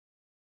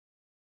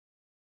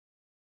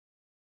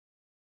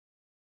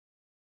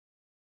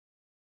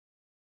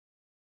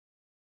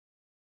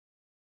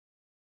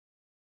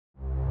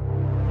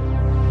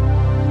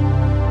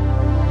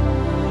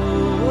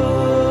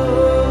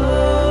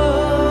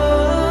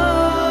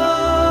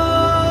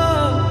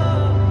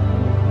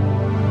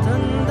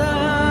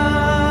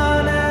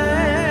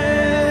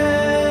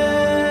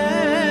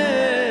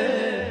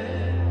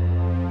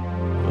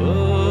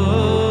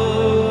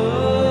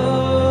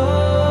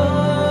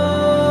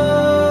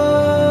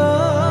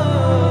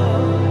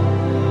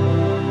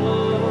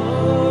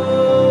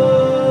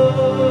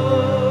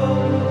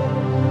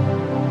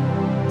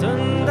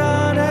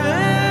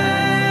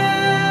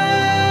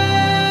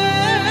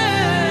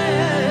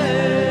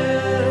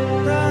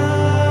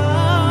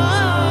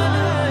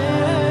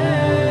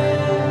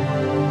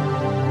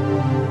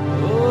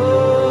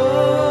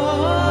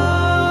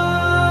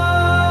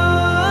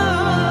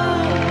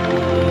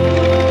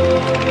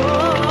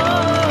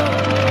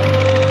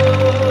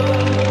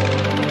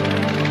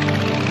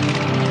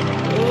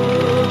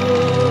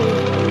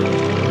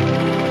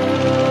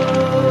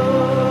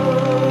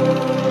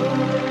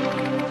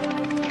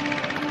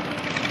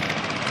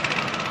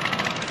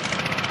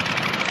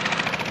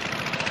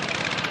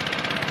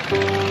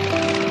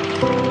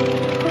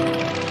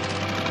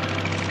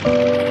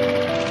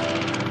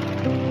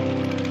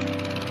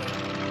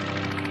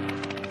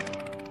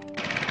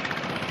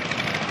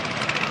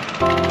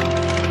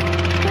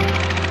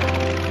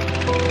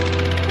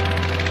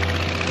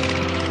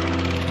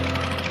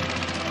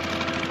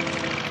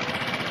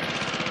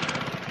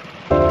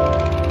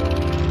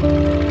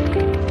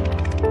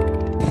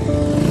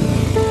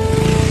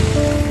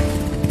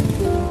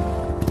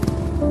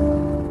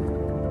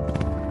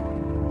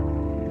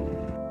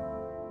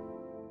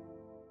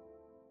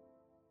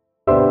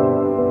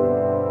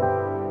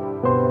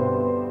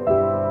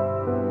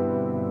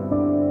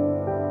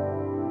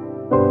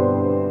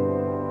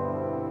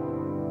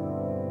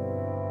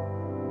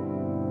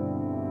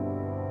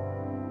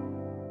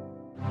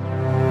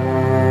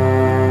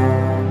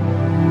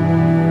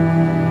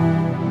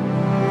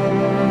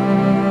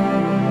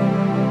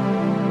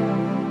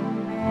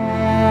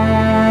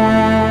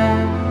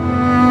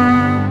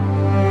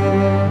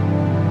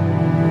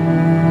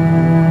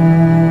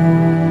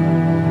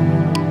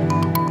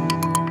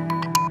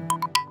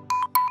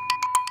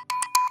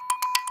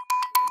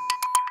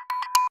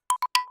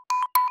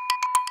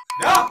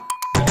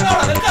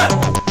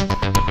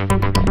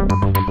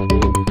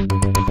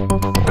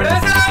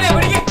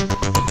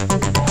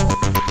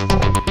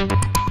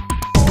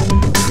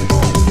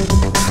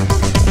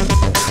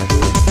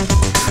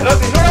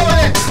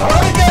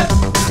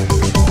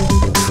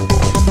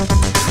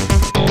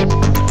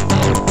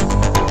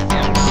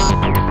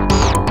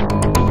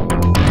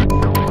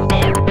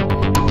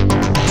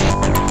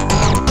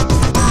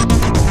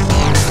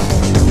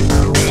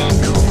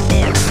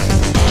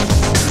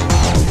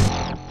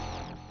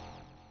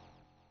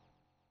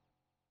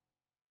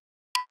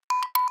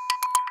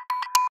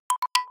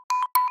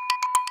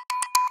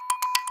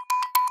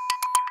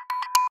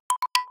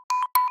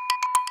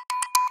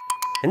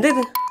എന്താ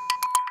ഇത്?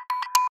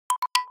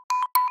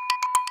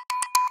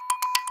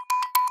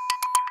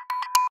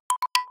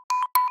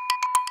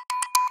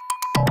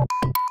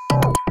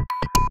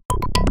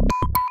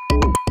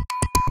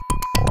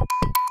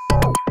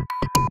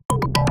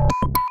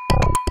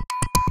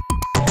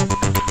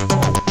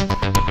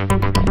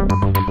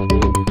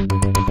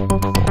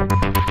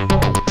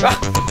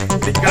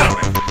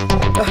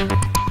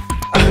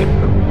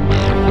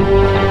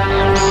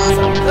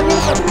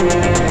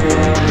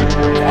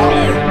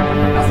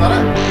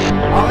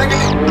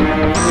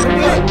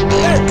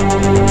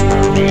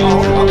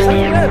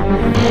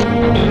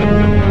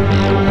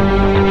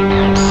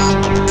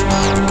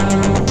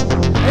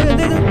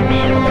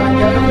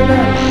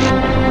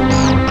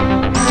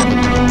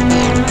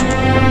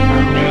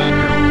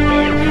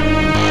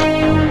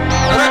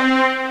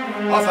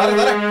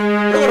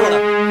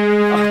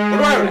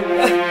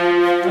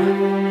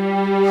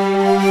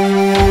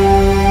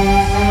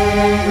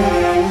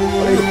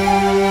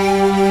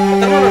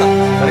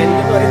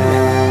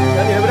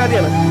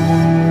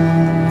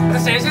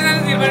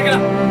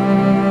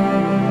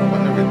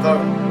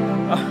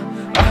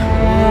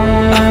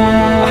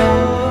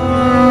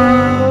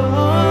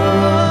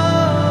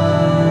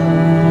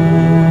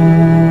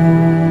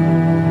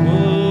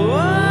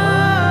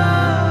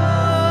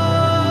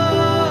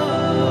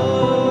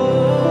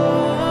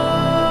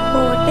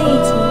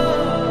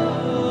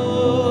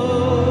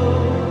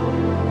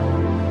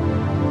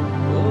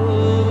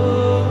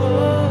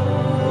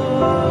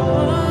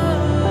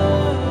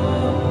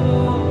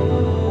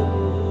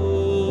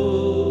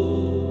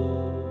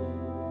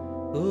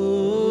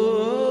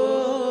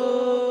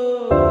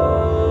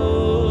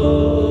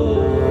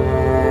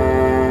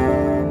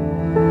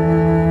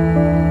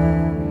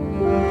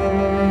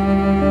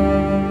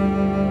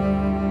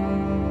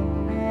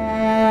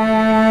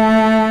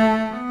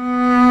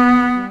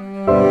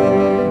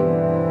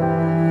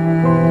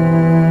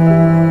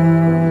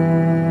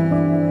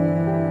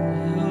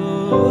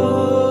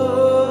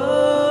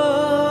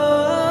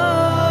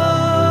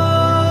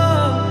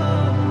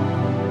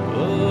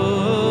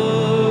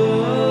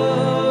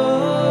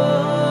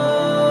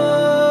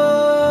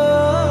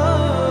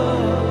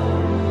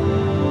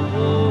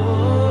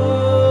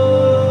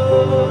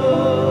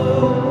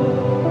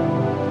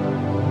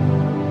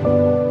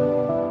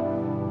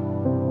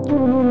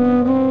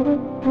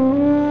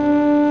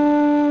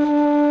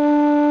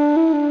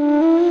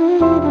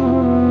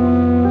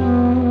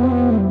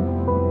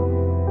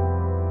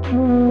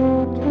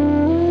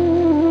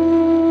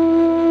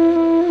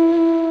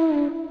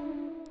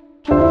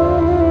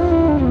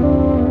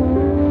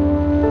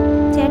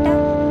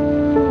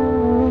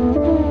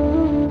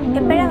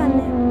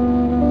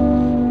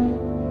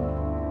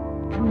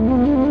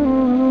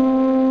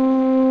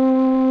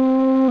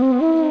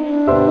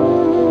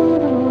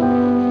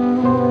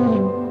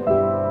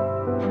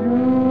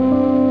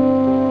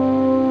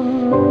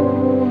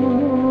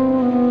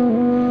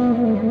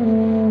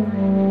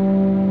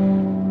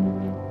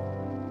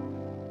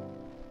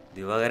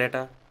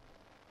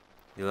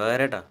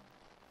 ദിവാകരേട്ടാ,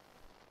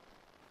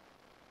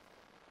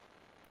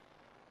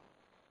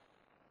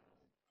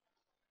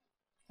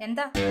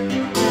 എന്താ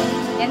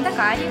എന്താ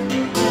കാര്യം?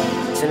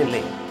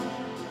 അച്ഛനില്ലേ?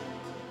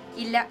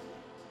 ഇല്ല.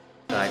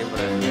 കാര്യം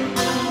പറയാൻ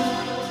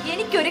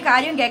എനിക്കൊരു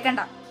കാര്യം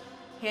കേൾക്കണ്ട.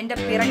 എന്റെ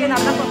പിറകെ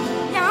നടന്നപ്പോ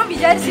ഞാൻ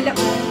വിചാരിച്ചില്ല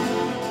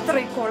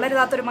ഇത്രയും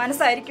കൊള്ളരുതാത്തൊരു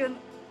മനസ്സായിരിക്കുമെന്ന്.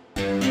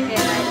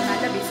 ഏതായാലും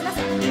നല്ല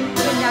ബിസിനസ്.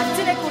 എന്റെ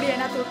അച്ഛനെ കൂടി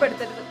അതിനകത്ത്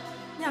ഉൾപ്പെടുത്തരുത്.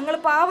 ഞങ്ങൾ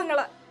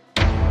പാവങ്ങളാ.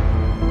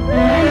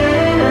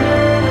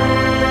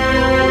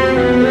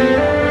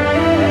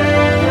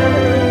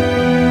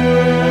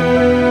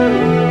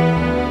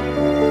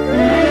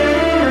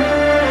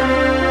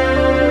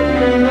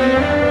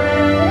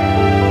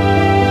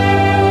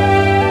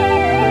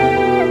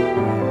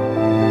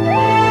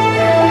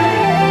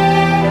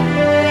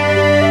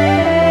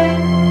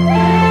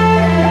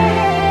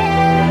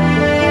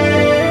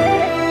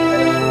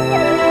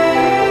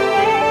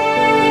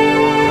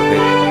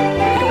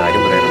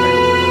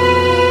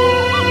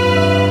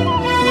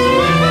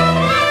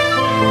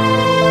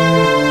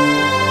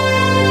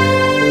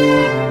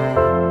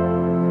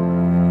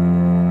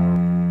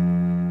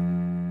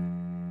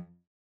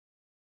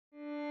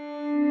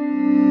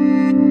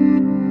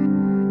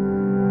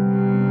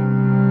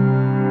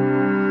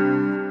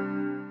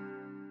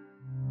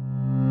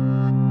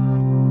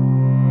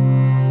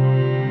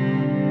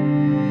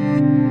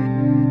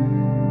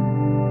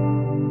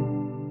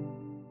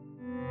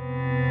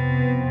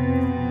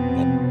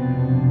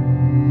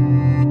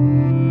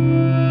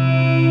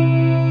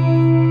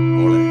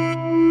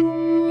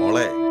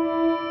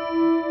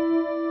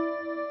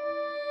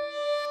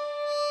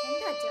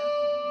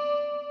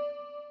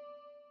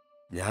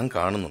 ഞാൻ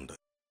കാണുന്നുണ്ട്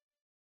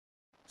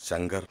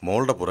ശങ്കർ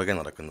മോളുടെ പുറകെ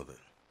നടക്കുന്നത്.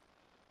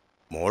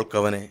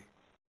 മോൾക്കവനെ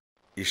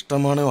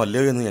ഇഷ്ടമാണോ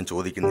അല്ലയോ എന്ന് ഞാൻ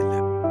ചോദിക്കുന്നില്ല.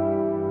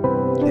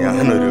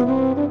 ഞാനൊരു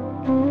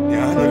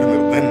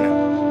നിർധന,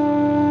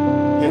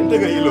 എന്റെ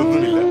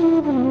കയ്യിലൊന്നുമില്ല.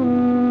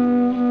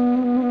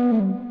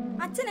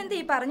 അച്ഛൻ എന്താ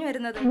ഈ പറഞ്ഞു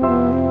വരുന്നത്?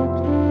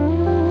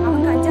 അവൻ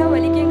കഞ്ചാവ്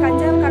വലിക്കുകയും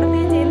കഞ്ചാവ്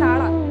കടത്തുകയും ചെയ്യുന്ന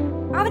ആളാ.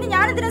 അവന്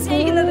ഞാനെന്തിനാ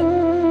സ്നേഹിക്കുന്നത്?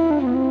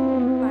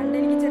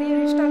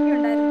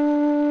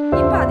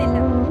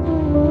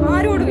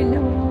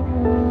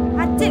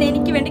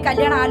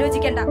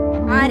 ആലോചിക്കണ്ട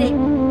ആരെ.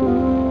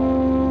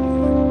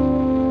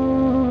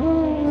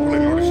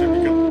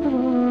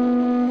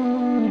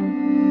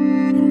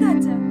 എന്താ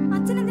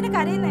അച്ഛൻ എന്തിനാ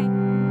കരയുന്നേ?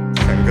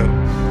 ശങ്കർ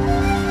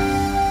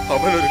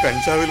അവനൊരു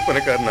കഞ്ചാവ്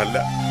വിൽപ്പനക്കാരനല്ല.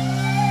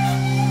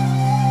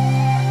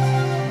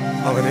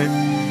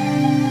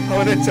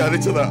 അവനെ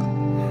ചതിച്ചതാ.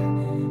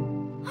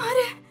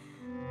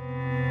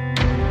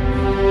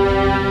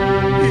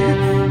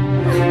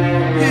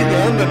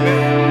 ഞാൻ തന്നെ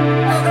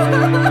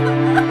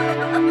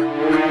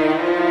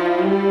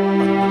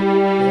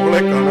മോളെ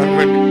കാണാൻ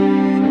വേണ്ടി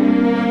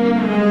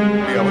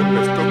അവൻ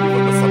ബസ് സ്റ്റോപ്പിൽ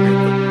വന്ന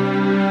സമയത്ത്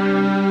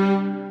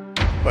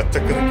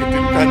പച്ചക്കറി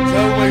കിറ്റിൽ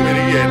കഞ്ചാവുമായി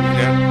വരികയായിരുന്നു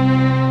ഞാൻ.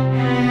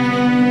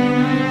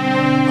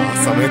 ആ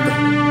സമയത്ത്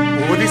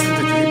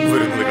പോലീസിന്റെ ജീപ്പ്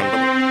വരുന്നത്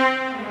കണ്ടത്.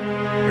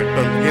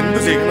 പെട്ടെന്ന് എന്ത്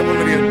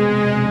ചെയ്യണമെന്നറിയാൻ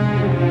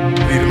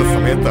തീരുന്ന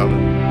സമയത്താണ്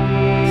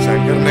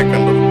ശങ്കറിനെ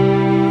കണ്ടത്.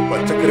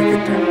 പച്ചക്കറി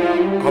കിറ്റ്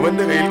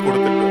അവന്റെ കയ്യിൽ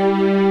കൊടുത്തിട്ട്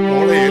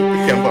മോളെ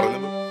ഏൽപ്പിക്കാൻ പറഞ്ഞത്.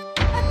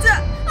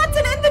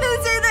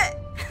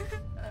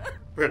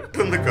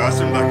 പെട്ടെന്ന്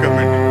കാശുണ്ടാക്കാൻ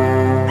വേണ്ടി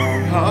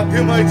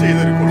ആദ്യമായി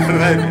ചെയ്തൊരു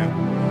കൊണ്ടനായിരുന്നു.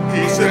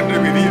 ഈശ്വരന്റെ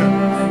വിധിയാണ്.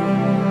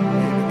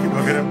 എനിക്ക്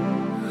പകരം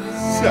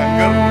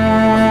ശങ്കർ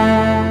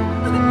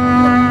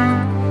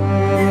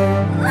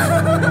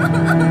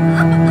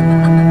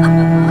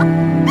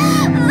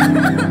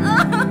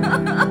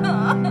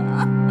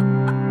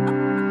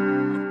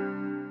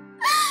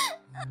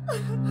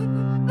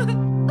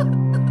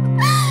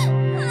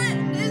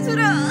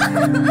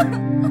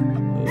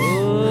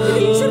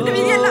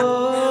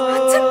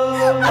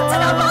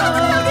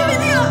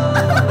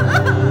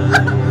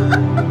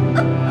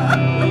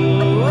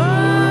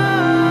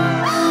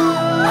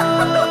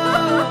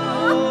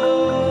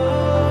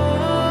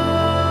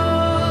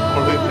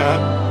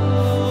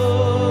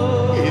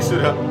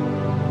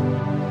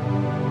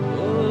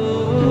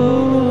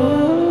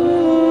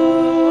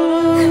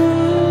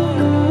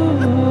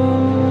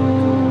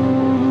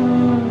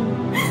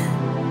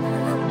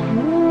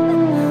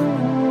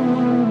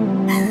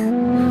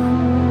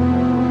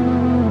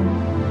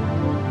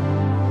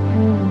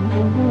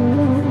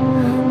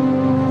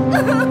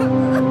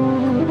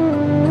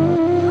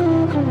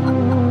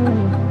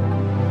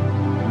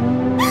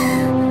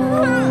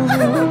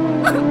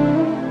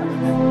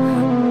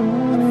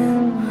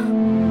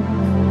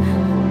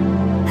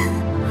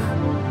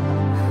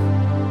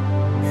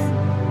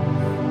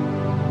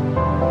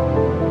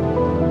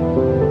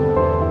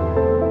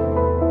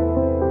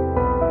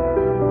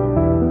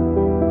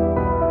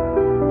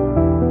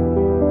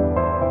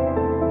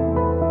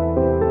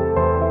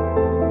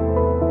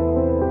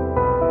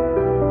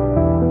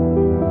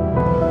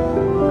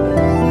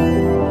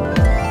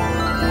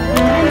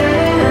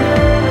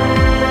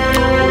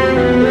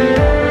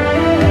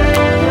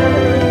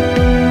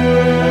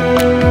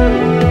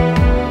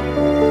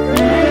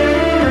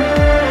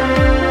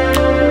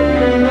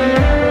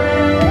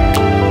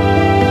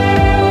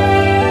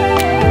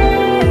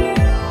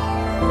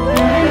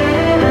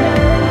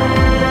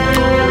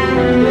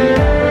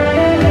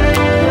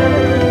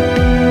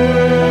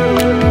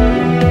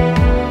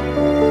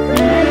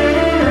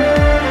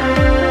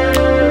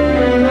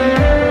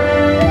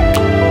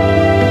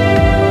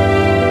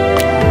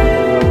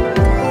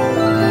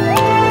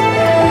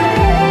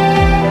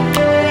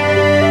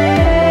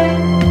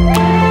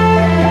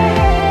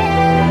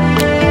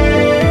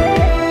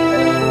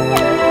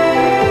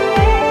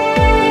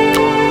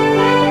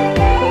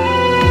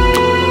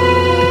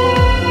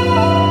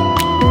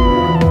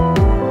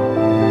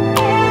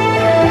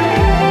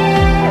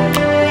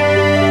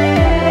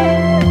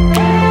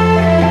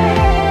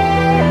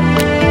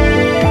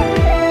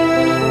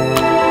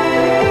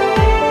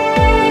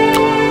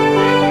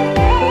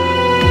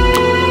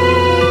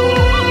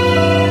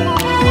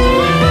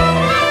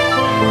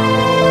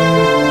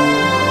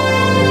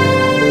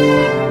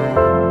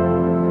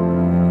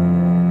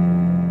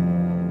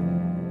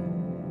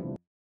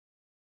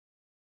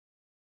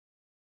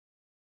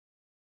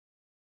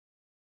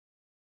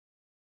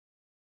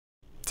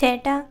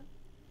ചേട്ടാ,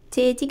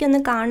 ചേച്ചിക്കൊന്ന്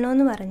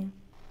കാണണമെന്ന് പറഞ്ഞു.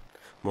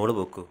 മോള്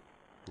പോക്കൂ,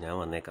 ഞാൻ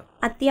വന്നേക്കാം.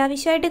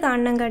 അത്യാവശ്യമായിട്ട്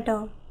കാണണം കേട്ടോ.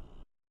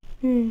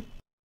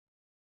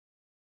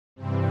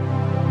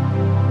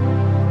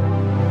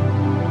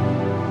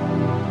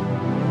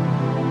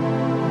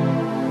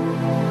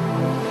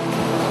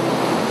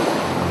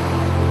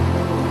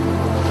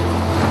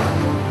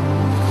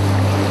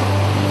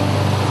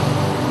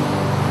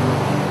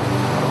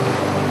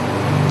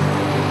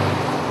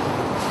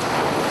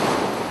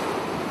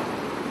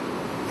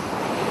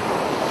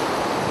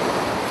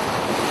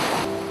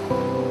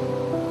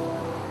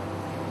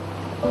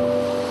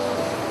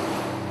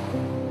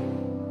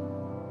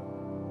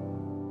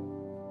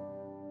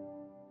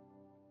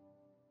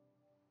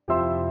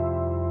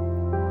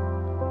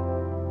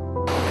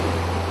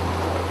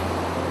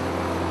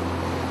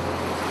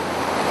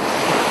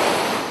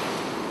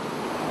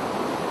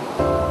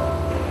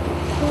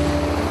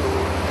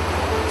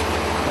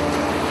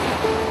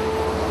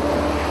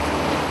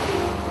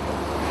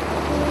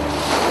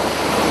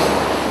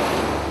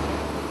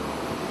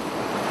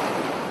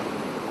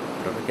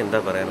 എന്താ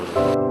പറയാനുള്ളത്?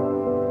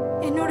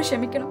 എന്നോട്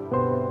ക്ഷമിക്കണം.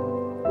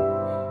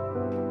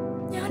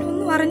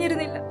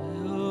 പറഞ്ഞിരുന്നില്ല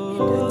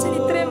എന്റെ അച്ഛൻ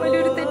ഇത്രയും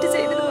വലിയൊരു തെറ്റ്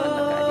ചെയ്തിരുന്നു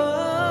എന്ന കാര്യം.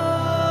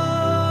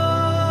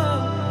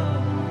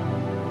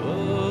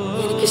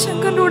 എനിക്ക്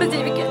ശങ്കറിന്റെ കൂടെ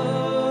ജീവിക്കാൻ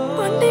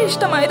പണ്ടേ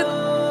ഇഷ്ടമായിരുന്നു.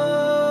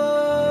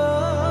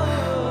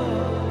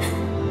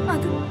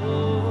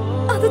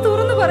 അത്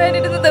തുറന്നു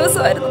പറയാനിരുന്ന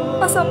ദിവസമായിരുന്നു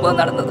ആ സംഭവം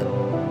നടന്നത്.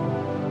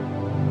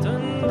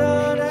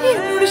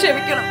 എന്നോട്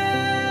ക്ഷമിക്കണം,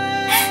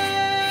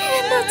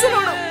 എന്റെ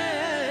അച്ഛനോടും.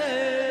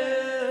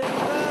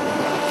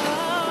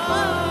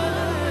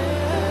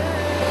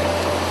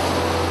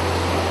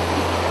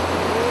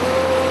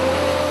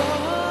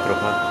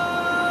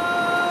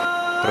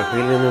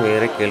 പ്രഭയിൽ നിന്ന്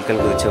വേറെ കേൾക്കാൻ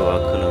കൊതിച്ച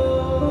വാക്കുകളാണ്.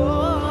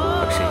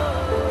 പക്ഷേ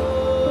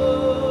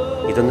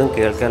ഇതൊന്നും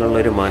കേൾക്കാനുള്ള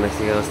ഒരു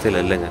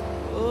മാനസികാവസ്ഥയിലല്ല ഞാൻ.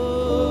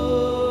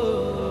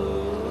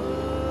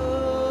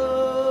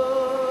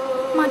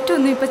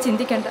 മറ്റൊന്നും ഇപ്പൊ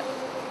ചിന്തിക്കണ്ട.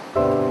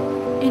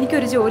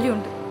 എനിക്കൊരു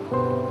ജോലിയുണ്ട്.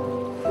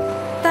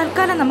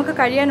 തൽക്കാലം നമുക്ക്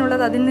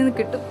കഴിയാനുള്ളത് അതിൽ നിന്ന്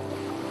കിട്ടും.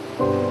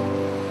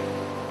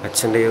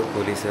 അച്ഛൻ്റെയോ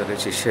പോലീസുകാരുടെയോ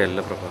ശിക്ഷയല്ല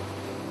പ്രഭ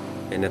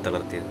എന്നെ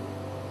തളർത്തിയത്.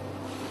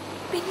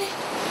 പിന്നെ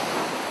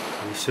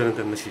ഈശ്വരൻ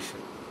തന്ന ശിക്ഷ,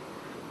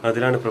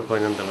 അതിലാണ് പ്രഭ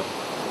ഞാൻ തളർന്നത്.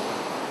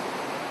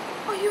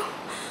 അയ്യോ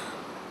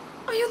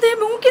അയ്യോ, ദേ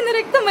മൂക്കിന്ന്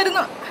രക്തം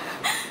വരുന്നു.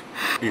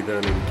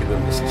 ഇതാണ് എനിക്ക്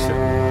തന്ന ശിക്ഷ.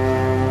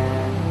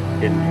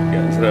 എനിക്ക്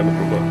ക്യാൻസറാണ്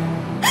പ്രഭ.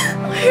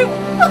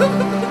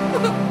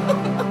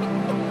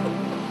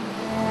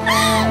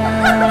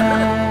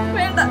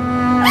 വേണ്ട,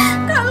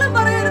 കള്ളം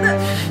പറയരുത്.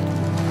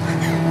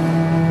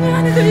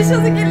 ഞാനിത്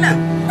വിശ്വസിക്കില്ല.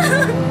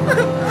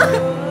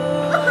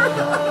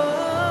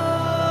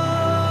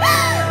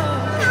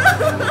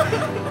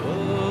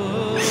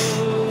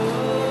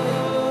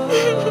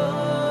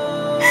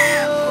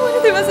 ഒരു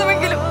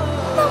ദിവസമെങ്കിലും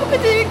നമുക്ക്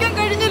ജീവിക്കാൻ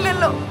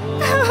കഴിഞ്ഞില്ലല്ലോ.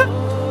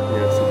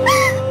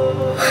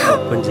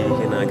 ഒപ്പം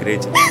ജീവിക്കാൻ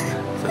ആഗ്രഹിച്ചു.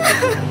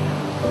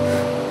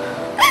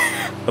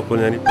 അപ്പോൾ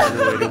ഞാനിപ്പോൾ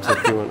കാര്യം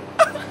സത്യമാണ്.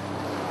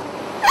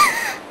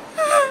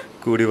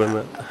 കൂടി വന്ന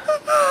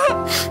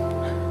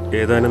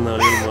ഏതാനും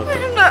നാളുകൾ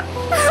മാത്രം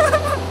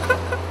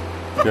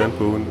ഞാൻ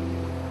പോകുന്നു.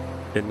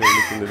 എന്നെ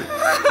വിളിക്കുന്നത്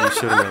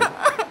ഈശ്വരനാണ്.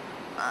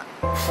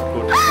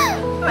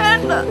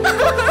 വേണ്ട.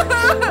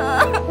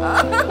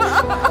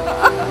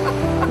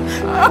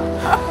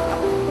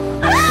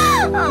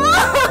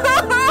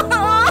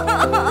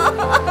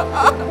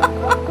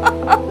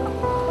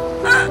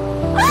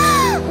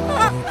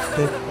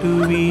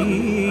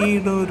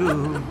 വീണൊരു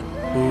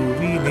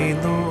പൂവിനെ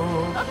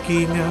നോക്കി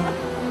ഞാൻ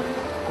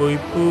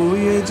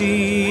പോയ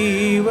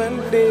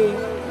ജീവന്റെ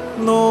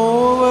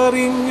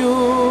നോവറിഞ്ഞു.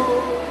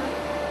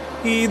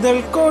 ഇതൾ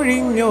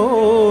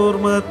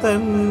കൊഴിഞ്ഞോർമ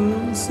തൻ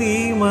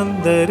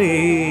സീമന്തരേഖയിൽ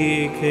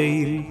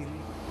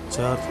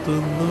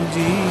ചാർത്തുന്നു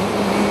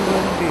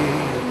ജീവന്റെ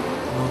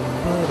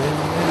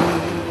നൊമ്പരങ്ങൾ.